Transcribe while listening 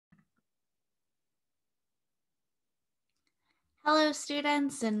Hello,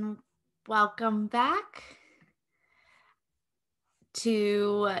 students, and welcome back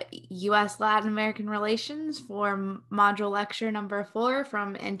to U.S. Latin American Relations for module lecture number 4,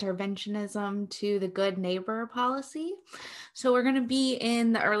 from Interventionism to the Good Neighbor Policy. So we're going to be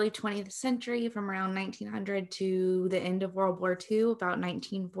in the early 20th century from around 1900 to the end of World War II, about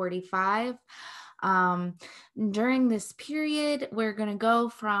 1945. During this period, we're going to go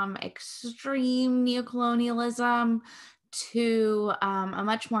from extreme neocolonialism to a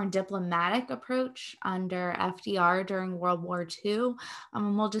much more diplomatic approach under FDR during World War II.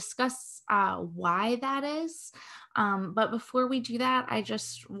 And we'll discuss why that is. But before we do that, I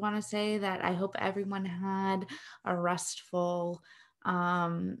just want to say that I hope everyone had a restful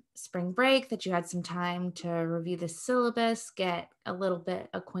spring break, that you had some time to review the syllabus, get a little bit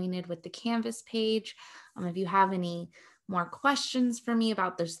acquainted with the Canvas page. If you have any more questions for me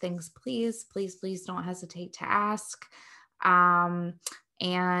about those things, please don't hesitate to ask. And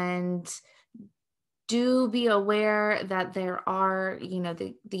do be aware that there are,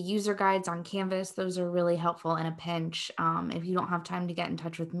 the user guides on Canvas. Those are really helpful in a pinch if you don't have time to get in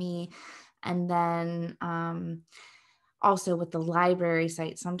touch with me. And then also with the library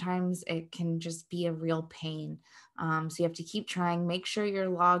site, sometimes it can just be a real pain. So you have to keep trying, make sure you're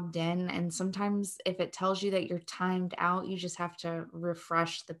logged in. And sometimes if it tells you that you're timed out, you just have to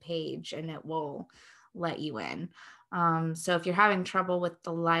refresh the page and it will let you in. So if you're having trouble with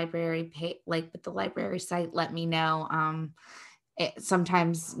the library with the library site, let me know.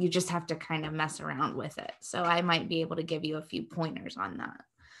 Sometimes you just have to kind of mess around with it. So I might be able to give you a few pointers on that.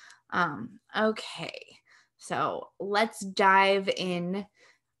 Okay, so let's dive in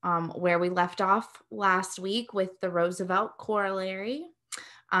where we left off last week with the Roosevelt corollary.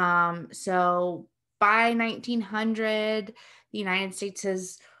 So by 1900, the United States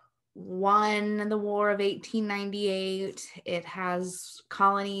has won the War of 1898. It has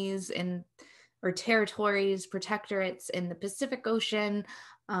colonies or territories, protectorates in the Pacific Ocean,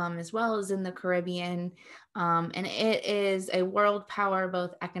 as well as in the Caribbean. And it is a world power,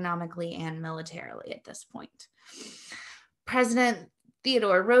 both economically and militarily at this point. President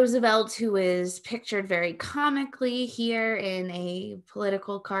Theodore Roosevelt, who is pictured very comically here in a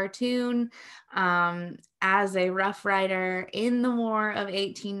political cartoon as a Rough Rider in the War of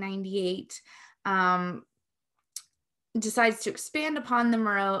 1898, decides to expand upon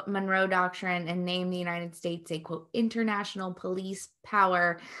the Monroe Doctrine and name the United States a, quote, international police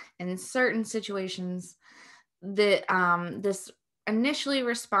power. And in certain situations, this initially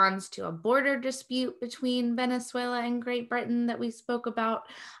responds to a border dispute between Venezuela and Great Britain that we spoke about.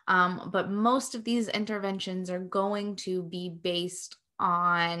 But most of these interventions are going to be based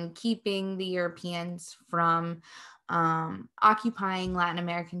on keeping the Europeans from occupying Latin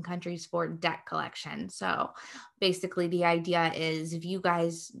American countries for debt collection. So basically the idea is, if you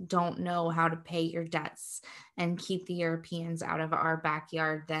guys don't know how to pay your debts and keep the Europeans out of our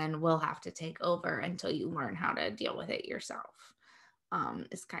backyard, then we'll have to take over until you learn how to deal with it yourself,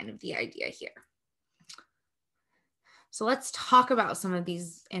 is kind of the idea here. So let's talk about some of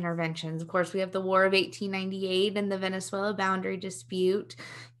these interventions. Of course, we have the War of 1898 and the Venezuela boundary dispute.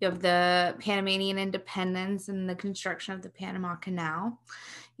 You have the Panamanian independence and the construction of the Panama Canal.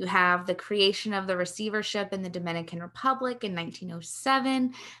 You have the creation of the receivership in the Dominican Republic in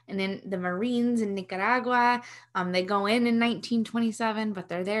 1907, and then the Marines in Nicaragua. They go in 1927, but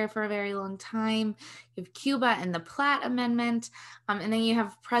they're there for a very long time. You have Cuba and the Platt Amendment, and then you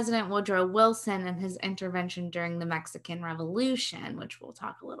have President Woodrow Wilson and his intervention during the Mexican Revolution, which we'll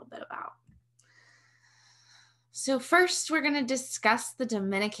talk a little bit about. So first, we're going to discuss the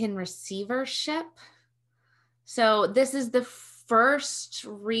Dominican receivership. So this is the first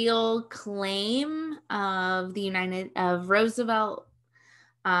real claim of Roosevelt,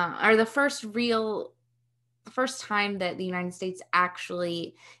 or the first time that the United States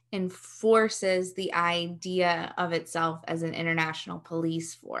actually enforces the idea of itself as an international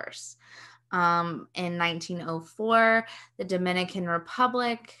police force. In 1904, the Dominican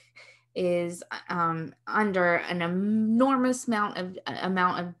Republic is under an enormous amount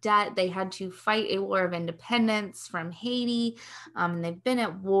of debt. They had to fight a war of independence from Haiti. They've been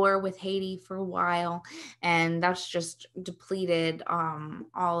at war with Haiti for a while, and that's just depleted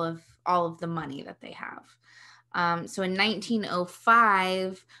all of the money that they have. So in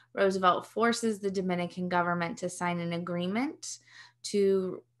 1905, Roosevelt forces the Dominican government to sign an agreement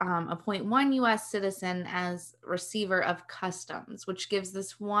to appoint one U.S. citizen as receiver of customs, which gives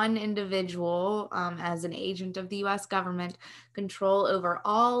this one individual, as an agent of the U.S. government, control over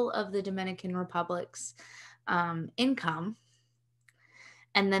all of the Dominican Republic's income.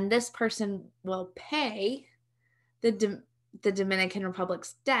 And then this person will pay the the Dominican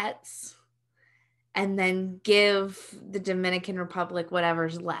Republic's debts and then give the Dominican Republic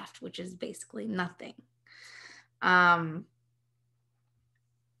whatever's left, which is basically nothing.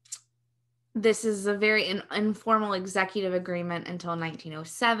 This is a very informal executive agreement until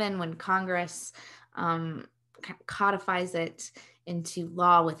 1907, when Congress codifies it into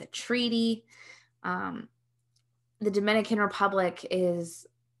law with a treaty. The Dominican Republic is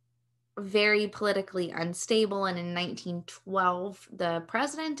very politically unstable, and in 1912 the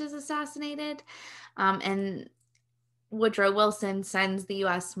president is assassinated, and Woodrow Wilson sends the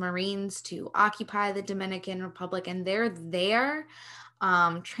U.S. Marines to occupy the Dominican Republic, and they're there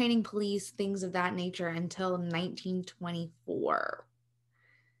training police, things of that nature, until 1924.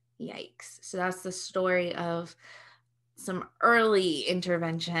 Yikes. So that's the story of some early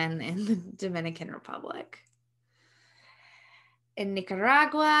intervention in the Dominican Republic. In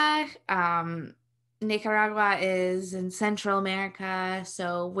Nicaragua, Nicaragua is in Central America,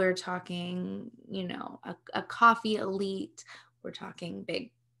 so we're talking, a coffee elite. We're talking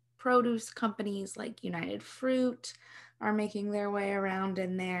big produce companies like United Fruit are making their way around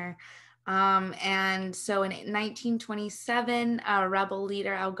in there. And so in 1927, rebel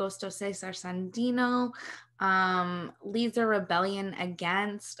leader Augusto Cesar Sandino leads a rebellion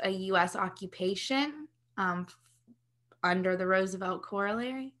against a U.S. occupation under the Roosevelt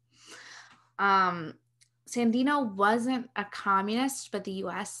Corollary. Sandino wasn't a communist, but the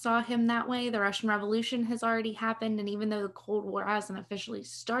U.S. saw him that way. The Russian Revolution has already happened, and even though the Cold War hasn't officially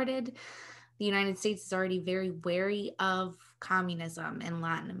started, the United States is already very wary of communism in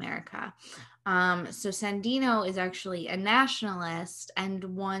Latin America. So Sandino is actually a nationalist and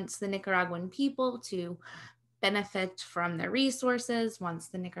wants the Nicaraguan people to benefit from their resources, wants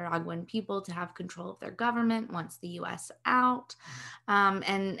the Nicaraguan people to have control of their government, wants the U.S. out.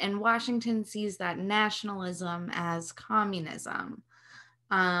 And Washington sees that nationalism as communism.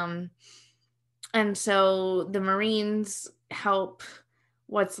 And so the Marines help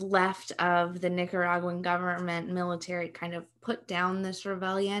what's left of the Nicaraguan government military kind of put down this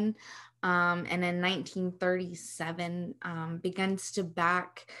rebellion. And in 1937 begins to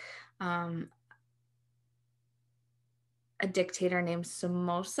back a dictator named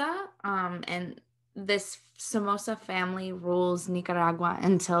Somoza, and this Somoza family rules Nicaragua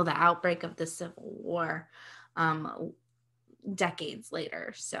until the outbreak of the Civil War decades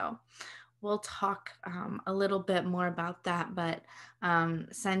later. So we'll talk a little bit more about that, but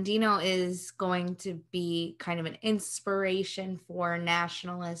Sandino is going to be kind of an inspiration for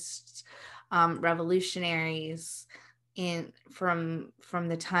nationalists, revolutionaries from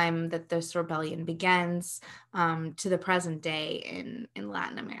the time that this rebellion begins to the present day in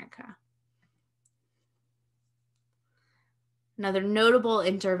Latin America. Another notable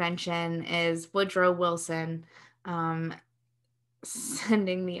intervention is Woodrow Wilson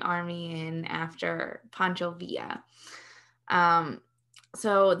sending the army in after Pancho Villa.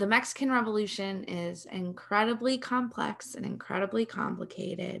 So the Mexican Revolution is incredibly complex and incredibly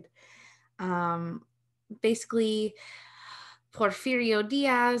complicated. Basically, Porfirio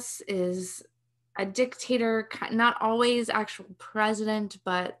Diaz is a dictator, not always actual president,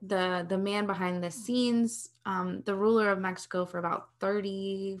 but the man behind the scenes, the ruler of Mexico for about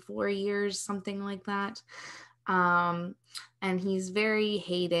 34 years, something like that. And he's very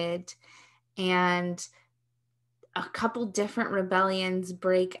hated, and a couple different rebellions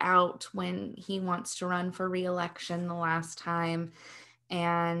break out when he wants to run for re-election the last time,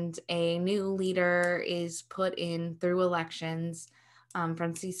 and a new leader is put in through elections,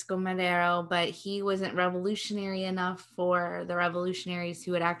 Francisco Madero, but he wasn't revolutionary enough for the revolutionaries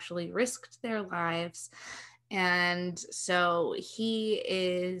who had actually risked their lives. And so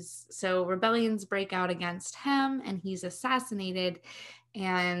rebellions break out against him, and he's assassinated,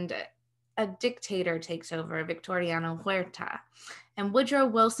 and a dictator takes over, Victoriano Huerta, and Woodrow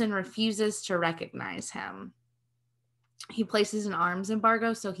Wilson refuses to recognize him. He places an arms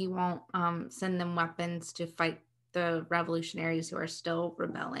embargo, so he won't send them weapons to fight the revolutionaries who are still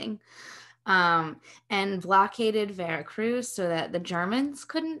rebelling, and blockaded Veracruz so that the Germans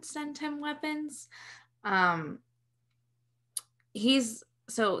couldn't send him weapons.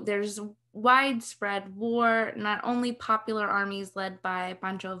 There's widespread war, not only popular armies led by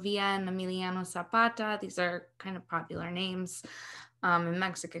Pancho Villa and Emiliano Zapata. These are kind of popular names in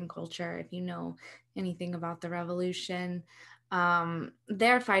Mexican culture, if you know anything about the revolution.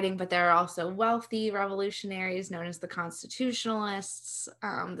 They're fighting, but there are also wealthy revolutionaries known as the Constitutionalists,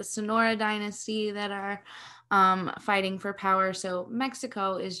 the Sonora dynasty that are fighting for power. So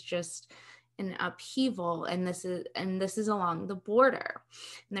Mexico is just an upheaval, and this is along the border,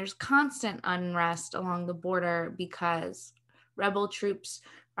 and there's constant unrest along the border because rebel troops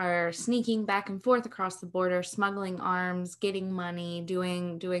are sneaking back and forth across the border, smuggling arms, getting money,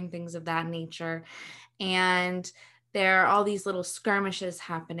 doing things of that nature. And there are all these little skirmishes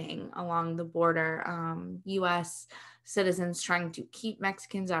happening along the border. U.S. citizens trying to keep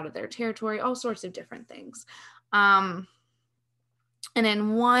Mexicans out of their territory, all sorts of different things. And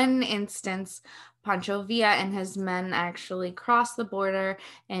in one instance, Pancho Villa and his men actually cross the border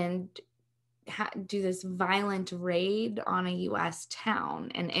and do this violent raid on a U.S.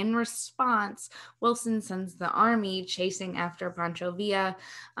 town. And in response, Wilson sends the army chasing after Pancho Villa.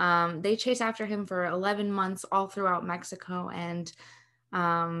 They chase after him for 11 months all throughout Mexico and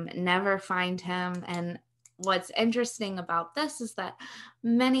never find him. And what's interesting about this is that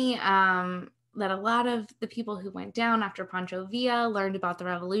that a lot of the people who went down after Pancho Villa learned about the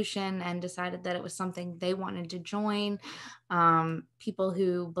revolution and decided that it was something they wanted to join. People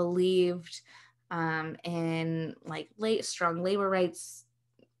who believed in like strong labor rights,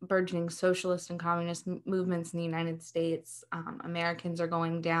 burgeoning socialist and communist movements in the United States. Americans are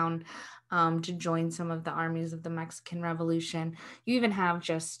going down to join some of the armies of the Mexican Revolution. You even have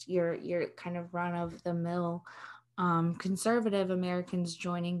just your kind of run of the mill conservative Americans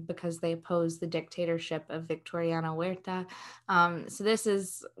joining because they oppose the dictatorship of Victoriano Huerta. So this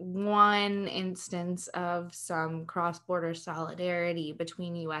is one instance of some cross-border solidarity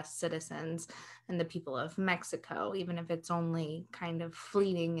between U.S. citizens and the people of Mexico, even if it's only kind of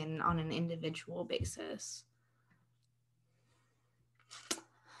fleeting and on an individual basis.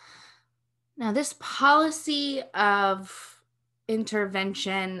 Now, this policy of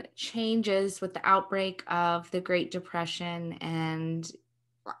intervention changes with the outbreak of the Great Depression and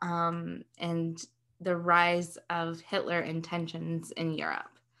the rise of Hitler intentions in Europe.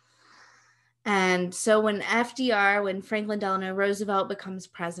 And so when Franklin Delano Roosevelt becomes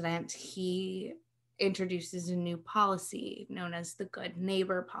president, he introduces a new policy known as the Good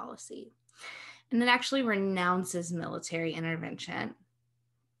Neighbor policy. And it actually renounces military intervention.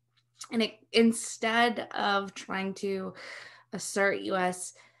 And instead of trying to assert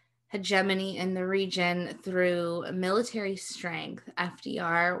U.S. hegemony in the region through military strength,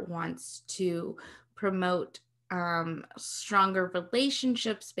 FDR wants to promote stronger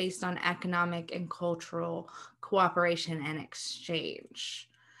relationships based on economic and cultural cooperation and exchange.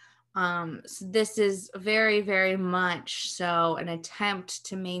 So this is very, very much so an attempt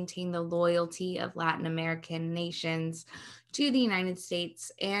to maintain the loyalty of Latin American nations to the United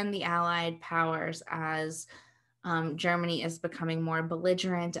States and the Allied powers as Germany is becoming more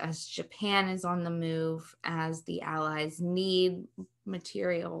belligerent, as Japan is on the move, as the Allies need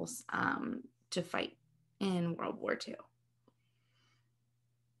materials to fight in World War II.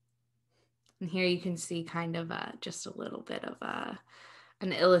 And here you can see kind of just a little bit of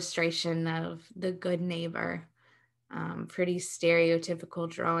an illustration of the good neighbor, pretty stereotypical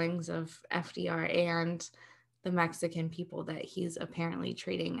drawings of FDR and the Mexican people that he's apparently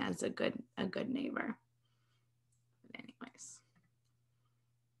treating as a good neighbor. Anyways.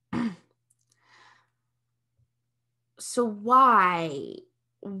 So why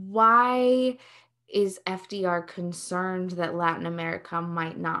is FDR concerned that Latin America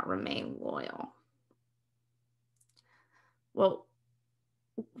might not remain loyal? Well,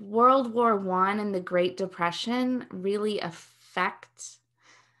 World War I and the Great Depression really affect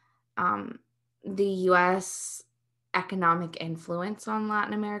the U.S. economic influence on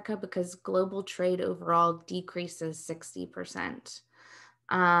Latin America because global trade overall decreases 60%.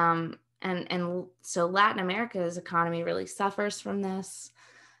 And so Latin America's economy really suffers from this.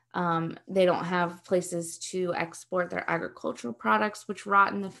 They don't have places to export their agricultural products, which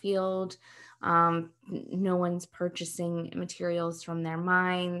rot in the field. No one's purchasing materials from their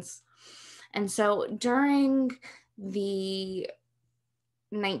mines. And so during the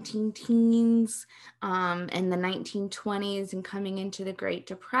 19-teens and the 1920s and coming into the Great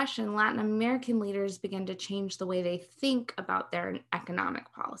Depression, Latin American leaders began to change the way they think about their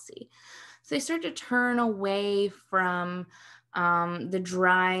economic policy. So they start to turn away from the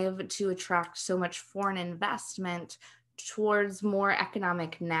drive to attract so much foreign investment towards more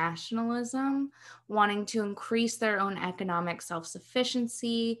economic nationalism, wanting to increase their own economic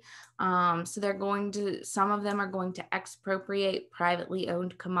self-sufficiency. So some of them are going to expropriate privately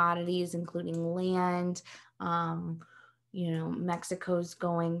owned commodities, including land. Mexico's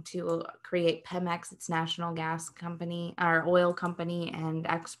going to create Pemex, its national gas company or oil company, and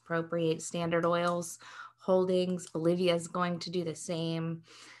expropriate Standard Oil's holdings. Bolivia is going to do the same.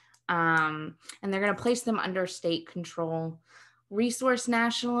 And they're going to place them under state control. Resource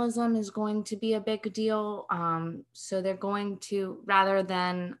nationalism is going to be a big deal. So they're going to, rather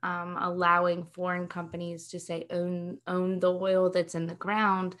than allowing foreign companies to say own the oil that's in the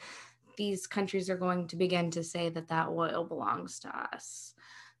ground, these countries are going to begin to say that that oil belongs to us,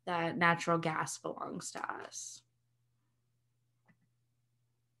 that natural gas belongs to us.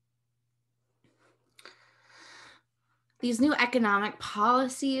 These new economic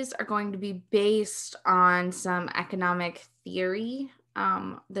policies are going to be based on some economic theory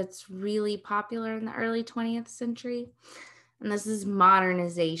that's really popular in the early 20th century. And this is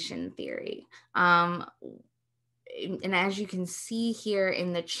modernization theory. And as you can see here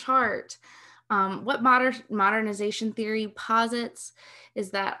in the chart, what modernization theory posits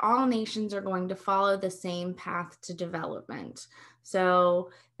is that all nations are going to follow the same path to development.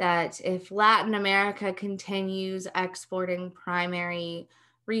 So that if Latin America continues exporting primary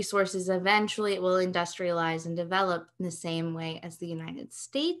resources, eventually it will industrialize and develop in the same way as the United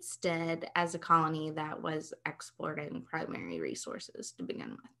States did as a colony that was exporting primary resources to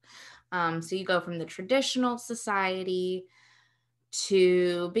begin with. So you go from the traditional society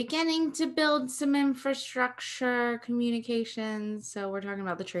to beginning to build some infrastructure, communications. So we're talking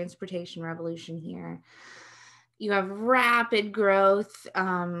about the transportation revolution here. You have rapid growth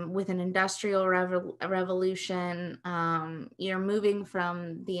with an industrial revolution. You're moving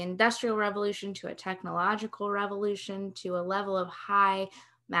from the industrial revolution to a technological revolution to a level of high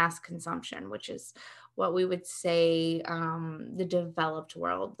mass consumption, which is what we would say the developed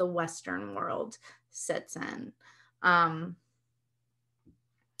world, the Western world, sits in. To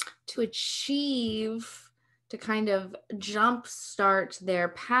achieve, to kind of jumpstart their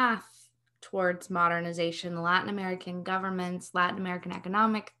path towards modernization, Latin American governments, Latin American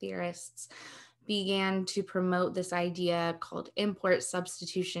economic theorists began to promote this idea called import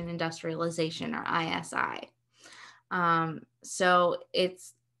substitution industrialization, or ISI. So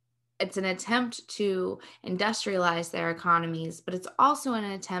it's an attempt to industrialize their economies, but it's also an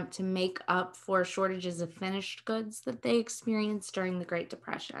attempt to make up for shortages of finished goods that they experienced during the Great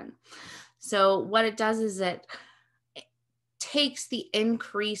Depression. So what it does is it takes the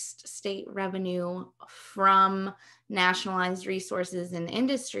increased state revenue from nationalized resources and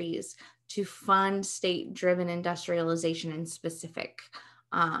industries to fund state-driven industrialization in specific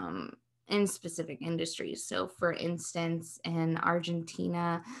industries. So for instance, in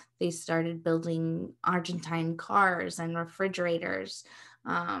Argentina, they started building Argentine cars and refrigerators.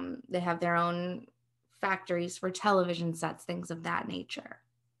 They have their own factories for television sets, things of that nature.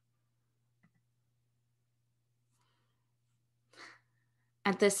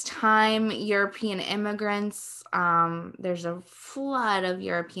 At this time, European immigrants, there's a flood of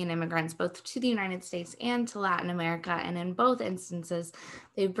European immigrants, both to the United States and to Latin America. And in both instances,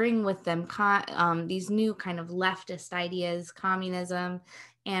 they bring with them these new kind of leftist ideas: communism,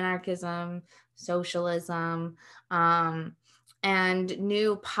 anarchism, socialism, and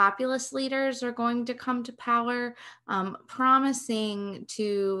new populist leaders are going to come to power, promising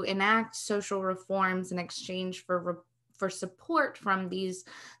to enact social reforms in exchange for support from these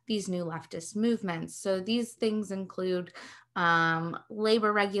new leftist movements. So these things include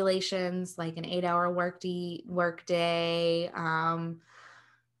labor regulations, like an 8-hour workday,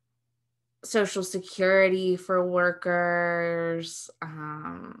 Social Security for workers,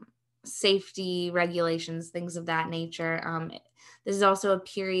 safety regulations, things of that nature. This is also a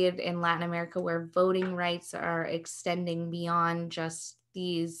period in Latin America where voting rights are extending beyond just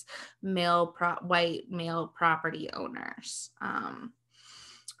these white male property owners.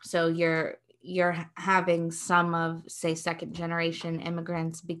 So you're having some of, say, second generation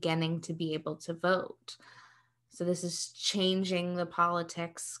immigrants beginning to be able to vote. So this is changing the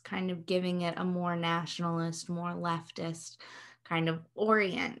politics, kind of giving it a more nationalist, more leftist kind of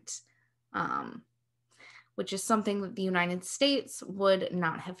orient, which is something that the United States would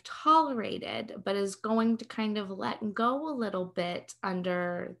not have tolerated, but is going to kind of let go a little bit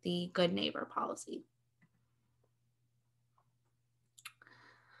under the good neighbor policy.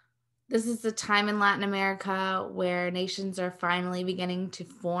 This is the time in Latin America where nations are finally beginning to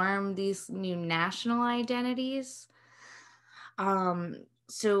form these new national identities.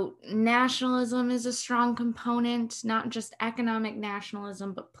 So nationalism is a strong component, not just economic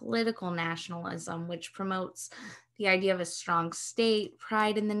nationalism, but political nationalism, which promotes the idea of a strong state,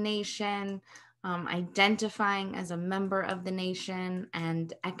 pride in the nation, identifying as a member of the nation,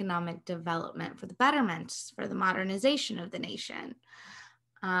 and economic development for the betterment, for the modernization of the nation.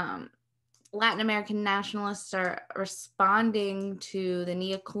 Latin American nationalists are responding to the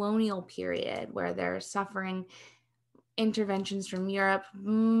neocolonial period where they're suffering interventions from Europe,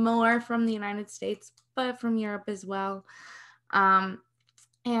 more from the United States, but from Europe as well.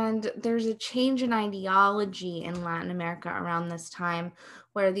 And there's a change in ideology in Latin America around this time,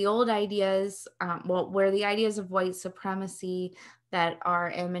 where the old ideas, where the ideas of white supremacy that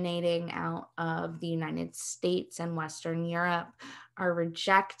are emanating out of the United States and Western Europe are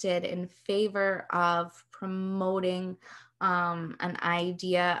rejected in favor of promoting an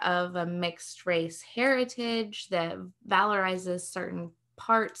idea of a mixed race heritage that valorizes certain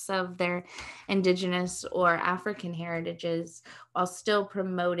parts of their indigenous or African heritages while still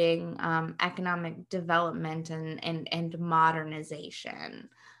promoting economic development and modernization.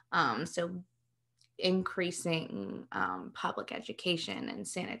 So increasing public education and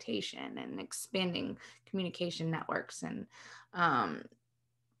sanitation and expanding communication networks and um,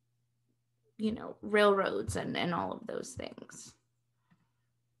 railroads and all of those things.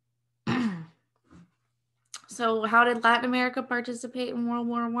 So how did Latin America participate in World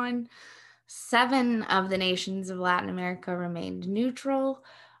War I? 7 of the nations of Latin America remained neutral,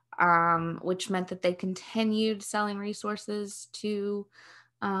 which meant that they continued selling resources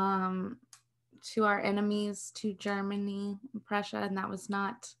um, to our enemies, to Germany and Prussia, and that was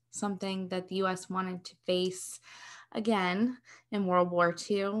not something that the U.S. wanted to face again in World War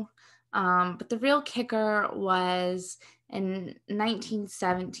II. But the real kicker was in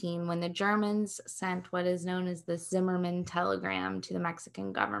 1917 when the Germans sent what is known as the Zimmermann telegram to the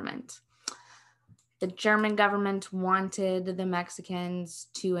Mexican government. The German government wanted the Mexicans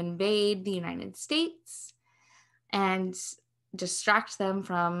to invade the United States and distract them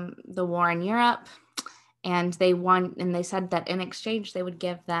from the war in Europe. And they said that in exchange they would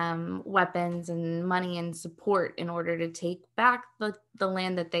give them weapons and money and support in order to take back the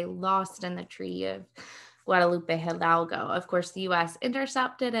land that they lost in the Treaty of Guadalupe Hidalgo. Of course, the U.S.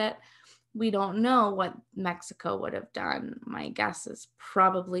 intercepted it. We don't know what Mexico would have done. My guess is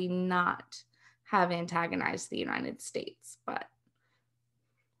probably not have antagonized the United States, but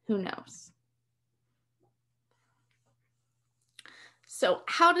who knows? So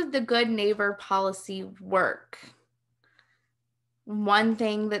how did the good neighbor policy work? One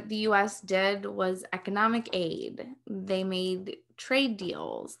thing that the US did was economic aid. They made trade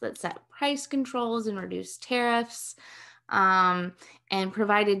deals that set price controls and reduced tariffs, and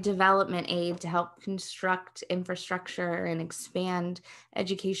provided development aid to help construct infrastructure and expand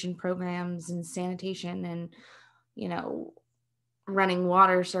education programs and sanitation and, running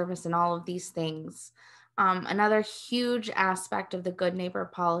water service and all of these things. Another huge aspect of the good neighbor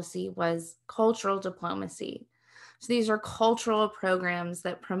policy was cultural diplomacy. So these are cultural programs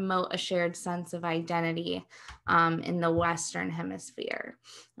that promote a shared sense of identity in the Western Hemisphere,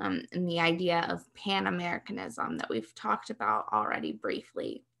 and the idea of Pan-Americanism that we've talked about already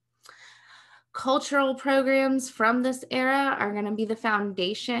briefly. Cultural programs from this era are going to be the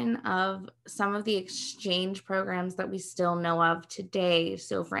foundation of some of the exchange programs that we still know of today.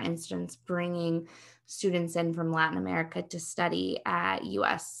 So, for instance, bringing students in from Latin America to study at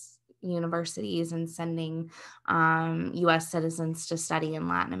U.S. universities and sending U.S. citizens to study in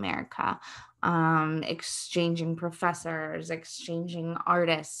Latin America, exchanging professors, exchanging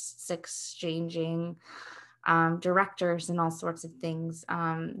artists, exchanging directors and all sorts of things.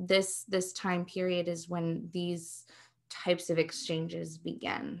 This time period is when these types of exchanges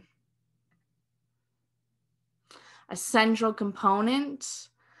begin. A central component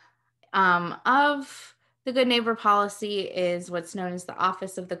of the Good Neighbor policy is what's known as the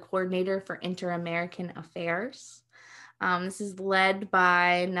Office of the Coordinator for Inter-American Affairs. This is led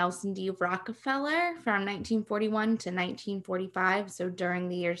by Nelson D. Rockefeller from 1941 to 1945, so during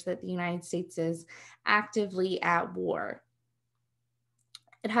the years that the United States is actively at war.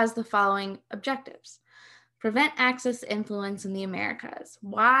 It has the following objectives. Prevent Axis influence in the Americas.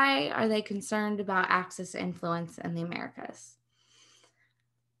 Why are they concerned about Axis influence in the Americas?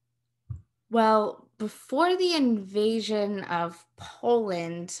 Well, before the invasion of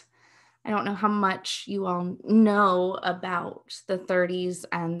Poland, I don't know how much you all know about the 30s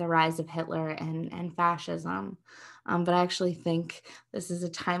and the rise of Hitler and fascism, but I actually think this is a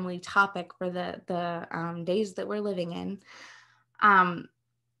timely topic for the days that we're living in.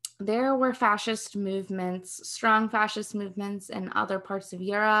 There were fascist movements, strong fascist movements in other parts of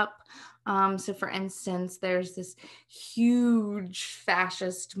Europe. So, for instance, there's this huge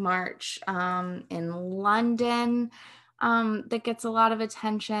fascist march in London that gets a lot of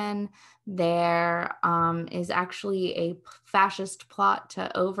attention. There is actually a fascist plot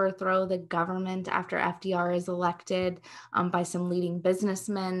to overthrow the government after FDR is elected by some leading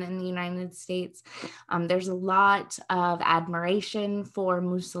businessmen in the United States. There's a lot of admiration for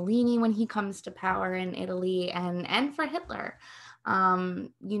Mussolini when he comes to power in Italy and for Hitler.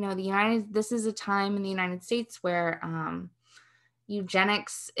 This is a time in the United States where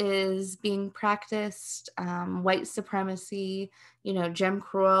Eugenics is being practiced, white supremacy, Jim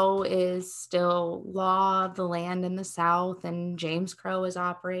Crow is still law of the land in the South, and James Crow is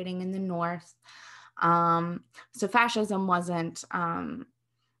operating in the North. So fascism wasn't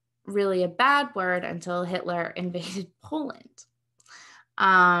really a bad word until Hitler invaded Poland.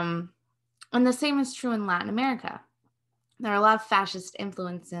 And the same is true in Latin America. There are a lot of fascist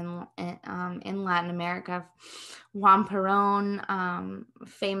influence in Latin America. Juan Perón,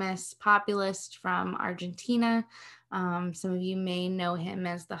 famous populist from Argentina. Some of you may know him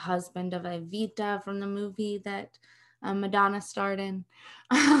as the husband of Evita from the movie that Madonna starred in.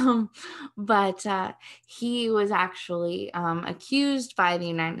 But he was actually accused by the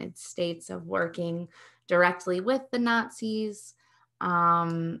United States of working directly with the Nazis.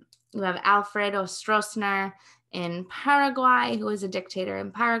 You have Alfredo Stroessner in Paraguay, who was a dictator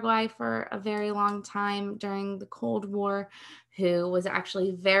in Paraguay for a very long time during the Cold War, who was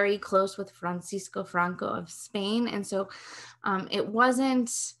actually very close with Francisco Franco of Spain. And so it wasn't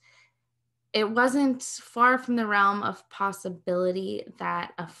far from the realm of possibility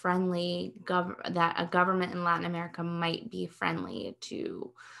that a government in Latin America might be friendly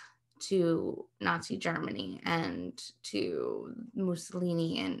to Nazi Germany and to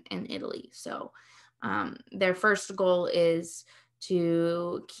Mussolini in Italy. So their first goal is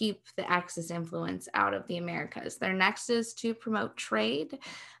to keep the Axis influence out of the Americas. Their next is to promote trade.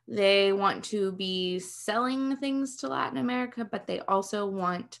 They want to be selling things to Latin America, but they also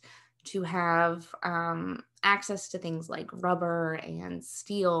want to have access to things like rubber and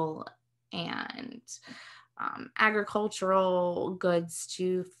steel and agricultural goods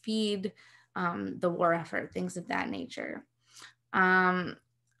to feed the war effort, things of that nature.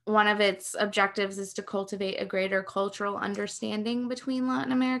 One of its objectives is to cultivate a greater cultural understanding between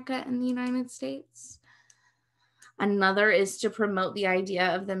Latin America and the United States. Another is to promote the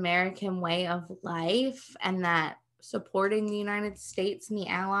idea of the American way of life, and that supporting the United States and the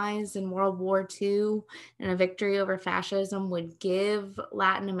Allies in World War II and a victory over fascism would give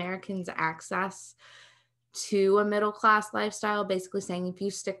Latin Americans access to a middle-class lifestyle, basically saying, if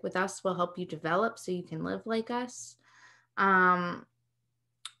you stick with us, we'll help you develop so you can live like us.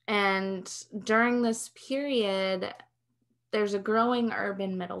 And during this period, there's a growing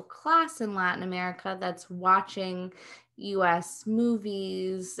urban middle class in Latin America that's watching US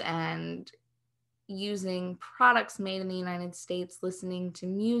movies and using products made in the United States, listening to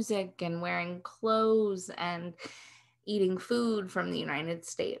music and wearing clothes and eating food from the United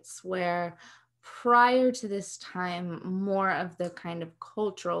States, where prior to this time, more of the kind of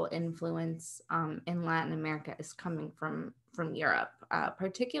cultural influence in Latin America is coming from Europe,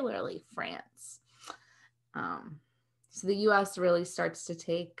 particularly France. So the US really starts to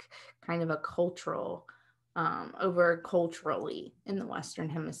take kind of a cultural over culturally in the Western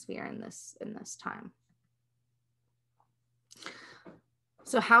Hemisphere in this time.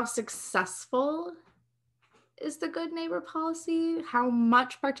 So how successful is the good neighbor policy? How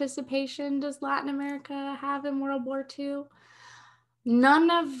much participation does Latin America have in World War II? None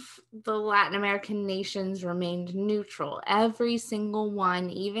of the Latin American nations remained neutral. Every single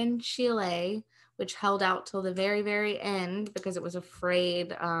one, even Chile, which held out till the very, very end because it was afraid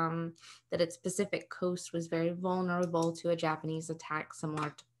that its Pacific coast was very vulnerable to a Japanese attack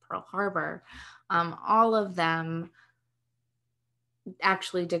similar to Pearl Harbor. All of them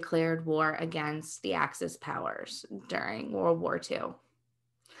actually declared war against the Axis powers during World War II.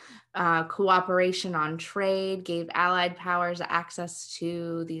 Cooperation on trade gave Allied powers access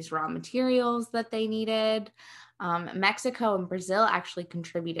to these raw materials that they needed. Mexico and Brazil actually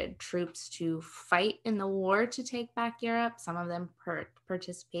contributed troops to fight in the war to take back Europe. Some of them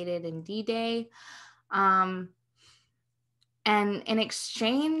participated in D-Day. And in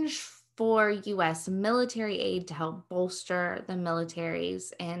exchange for US military aid to help bolster the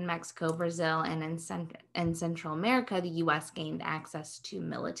militaries in Mexico, Brazil, and in Central America, the US gained access to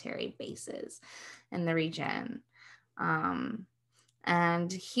military bases in the region.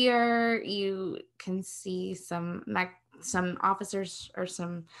 And here you can see some officers or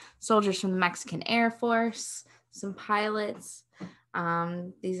some soldiers from the Mexican Air Force, some pilots.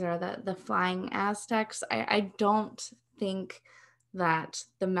 These are the flying Aztecs. I don't think that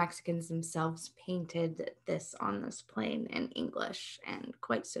the Mexicans themselves painted this on this plane in English and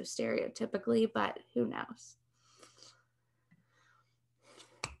quite so stereotypically, but who knows?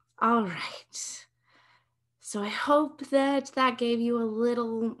 All right. So I hope that gave you a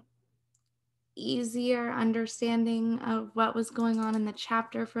little easier understanding of what was going on in the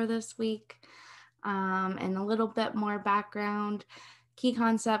chapter for this week, and a little bit more background. Key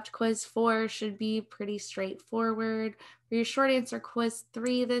concept quiz 4 should be pretty straightforward. For your short answer quiz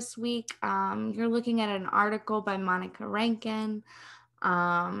 3 this week, you're looking at an article by Monica Rankin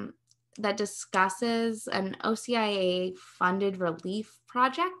um, that discusses an OCIA funded relief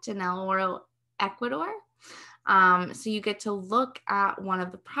project in El Oro, Ecuador. So you get to look at one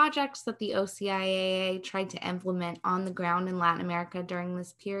of the projects that the OCIAA tried to implement on the ground in Latin America during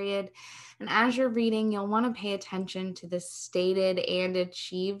this period. And as you're reading, you'll want to pay attention to the stated and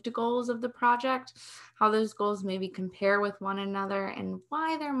achieved goals of the project, how those goals maybe compare with one another, and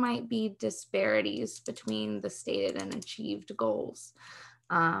why there might be disparities between the stated and achieved goals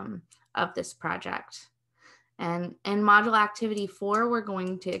of this project. And in module activity 4, we're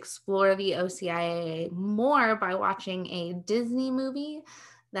going to explore the OCIA more by watching a Disney movie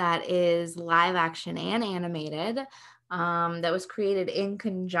that is live action and animated that was created in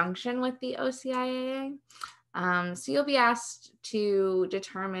conjunction with the OCIA. So you'll be asked to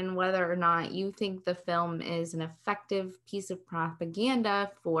determine whether or not you think the film is an effective piece of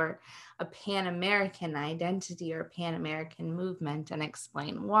propaganda for a Pan-American identity or Pan-American movement and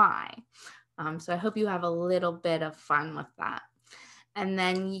explain why. So I hope you have a little bit of fun with that. And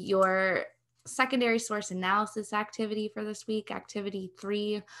then your secondary source analysis activity for this week, activity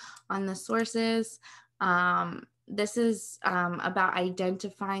 3 on the sources. This is about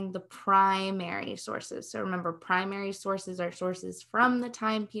identifying the primary sources. So remember, primary sources are sources from the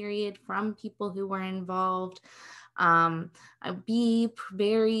time period, from people who were involved. Be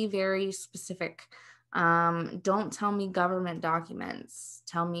very, very specific. Don't tell me government documents.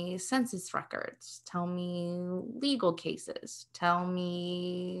 Tell me census records. Tell me legal cases. Tell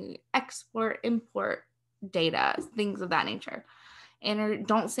me export, import data, things of that nature.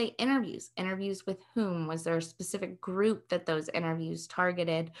 Don't say interviews. Interviews with whom? Was there a specific group that those interviews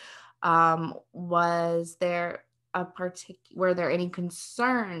targeted? Was there were there any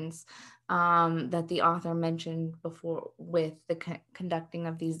concerns that the author mentioned before with the conducting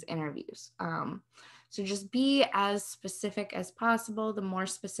of these interviews? So just be as specific as possible. The more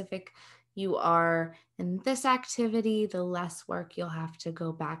specific you are in this activity, the less work you'll have to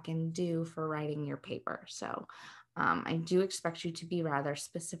go back and do for writing your paper. So I do expect you to be rather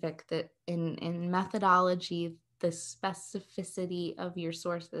specific. That in methodology, the specificity of your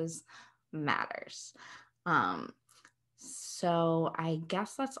sources matters. So I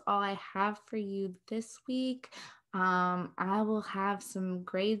guess that's all I have for you this week. I will have some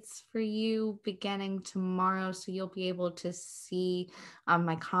grades for you beginning tomorrow, so you'll be able to see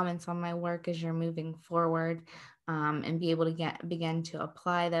my comments on my work as you're moving forward and be able to begin to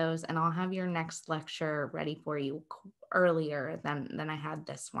apply those. And I'll have your next lecture ready for you earlier than I had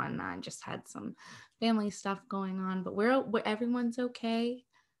this one. I just had some family stuff going on, but everyone's okay.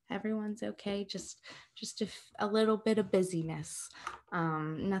 Everyone's okay. Just a little bit of busyness.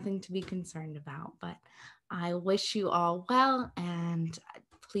 Nothing to be concerned about, but I wish you all well, and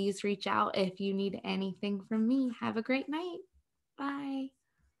please reach out if you need anything from me. Have a great night. Bye.